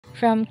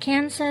from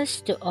Kansas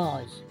to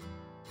Oz.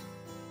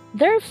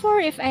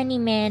 Therefore, if any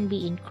man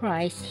be in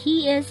Christ,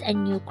 he is a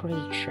new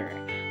creature.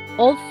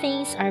 All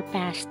things are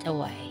passed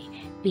away.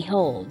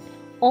 Behold,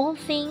 all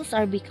things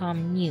are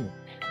become new.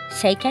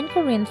 2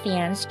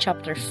 Corinthians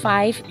chapter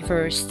 5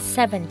 verse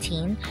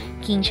 17,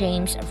 King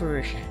James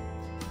Version.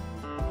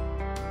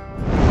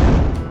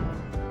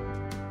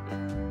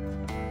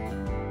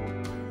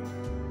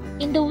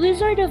 In The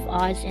Wizard of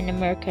Oz, an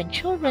American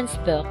children's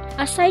book,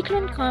 a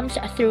cyclone comes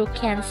through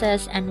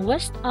Kansas and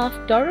west off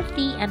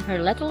Dorothy and her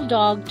little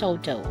dog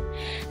Toto,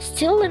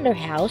 still in their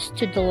house,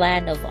 to the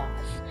land of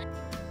Oz.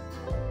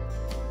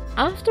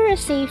 After a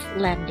safe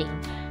landing,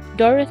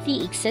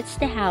 Dorothy exits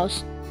the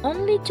house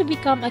only to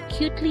become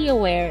acutely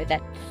aware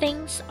that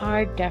things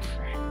are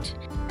different.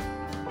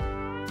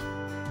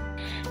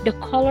 The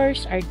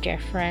colors are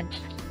different,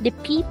 the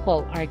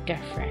people are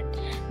different,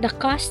 the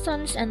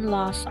customs and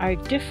laws are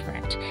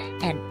different,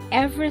 and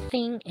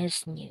everything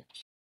is new.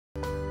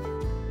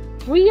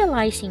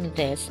 Realizing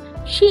this,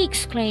 she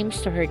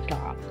exclaims to her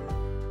dog,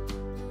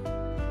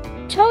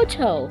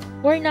 "Toto,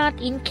 we're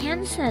not in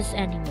Kansas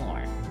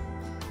anymore."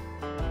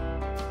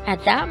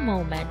 At that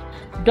moment,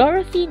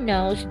 Dorothy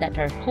knows that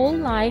her whole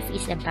life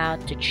is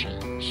about to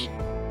change.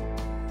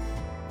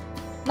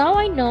 Now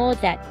I know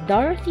that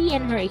Dorothy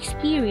and her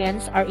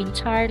experience are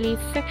entirely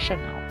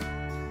fictional.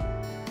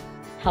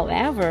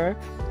 However,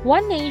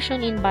 one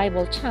nation in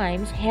Bible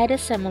times had a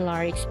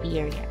similar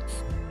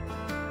experience.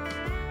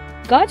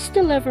 God's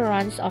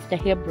deliverance of the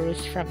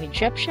Hebrews from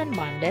Egyptian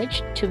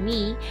bondage, to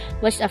me,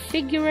 was a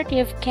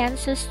figurative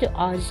Kansas to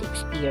Oz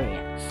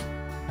experience.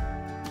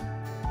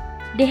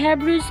 The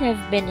Hebrews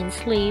have been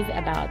enslaved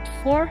about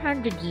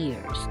 400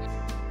 years.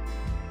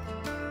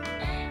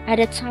 At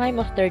the time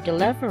of their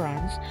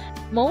deliverance,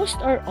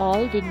 most or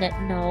all did not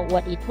know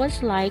what it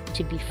was like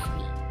to be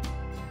free.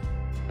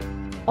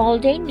 All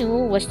they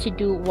knew was to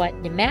do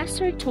what the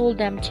Master told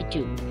them to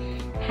do,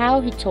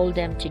 how he told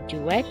them to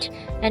do it,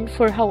 and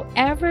for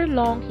however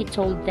long he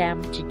told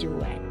them to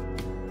do it.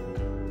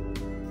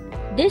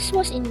 This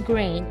was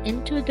ingrained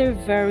into their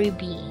very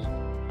being.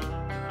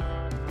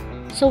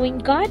 So when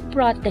God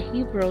brought the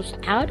Hebrews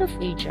out of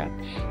Egypt,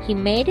 he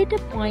made it a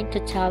point to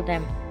tell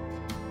them,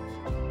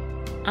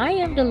 "I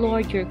am the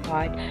Lord your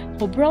God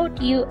who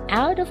brought you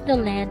out of the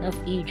land of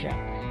Egypt,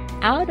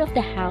 out of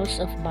the house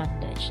of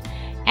bondage."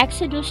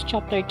 Exodus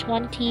chapter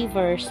 20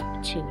 verse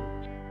 2.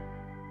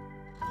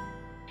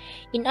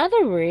 In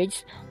other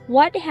words,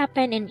 what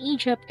happened in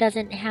Egypt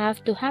doesn't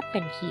have to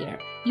happen here.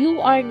 You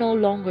are no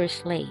longer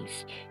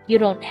slaves. You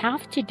don't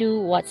have to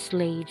do what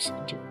slaves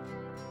do.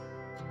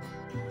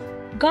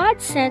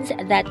 God sends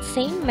that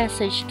same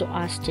message to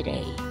us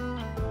today.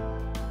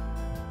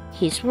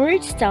 His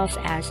words tells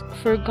us,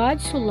 "For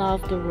God so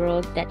loved the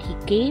world that he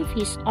gave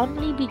his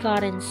only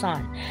begotten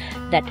Son,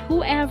 that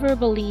whoever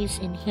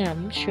believes in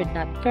him should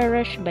not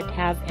perish but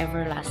have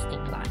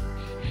everlasting life."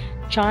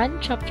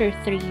 John chapter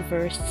 3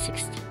 verse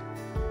 16.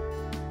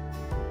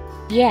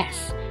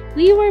 Yes,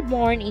 we were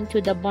born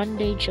into the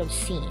bondage of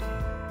sin.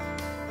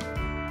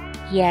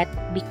 Yet,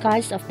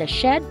 because of the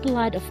shed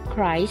blood of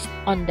Christ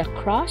on the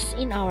cross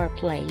in our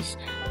place,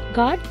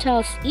 God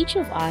tells each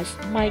of us,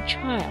 "My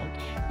child,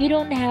 you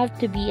don't have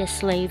to be a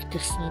slave to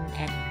sin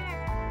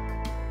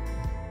anymore."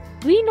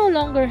 We no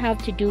longer have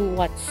to do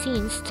what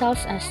sin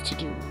tells us to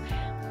do,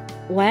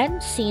 when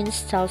sin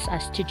tells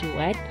us to do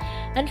it,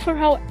 and for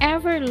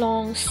however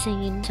long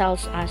sin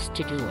tells us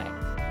to do it.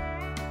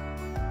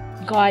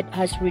 God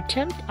has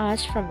redeemed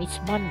us from its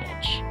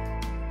bondage.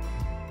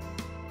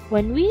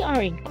 When we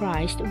are in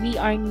Christ, we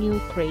are new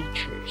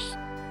creatures.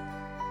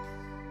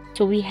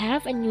 So we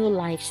have a new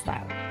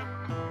lifestyle.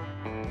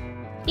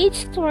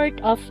 It's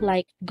sort of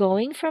like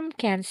going from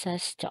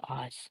Kansas to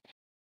Oz.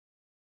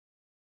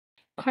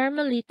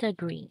 Carmelita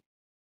Green.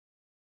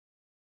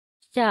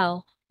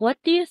 So, what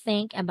do you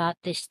think about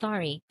this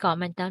story?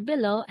 Comment down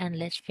below and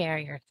let's share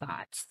your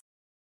thoughts.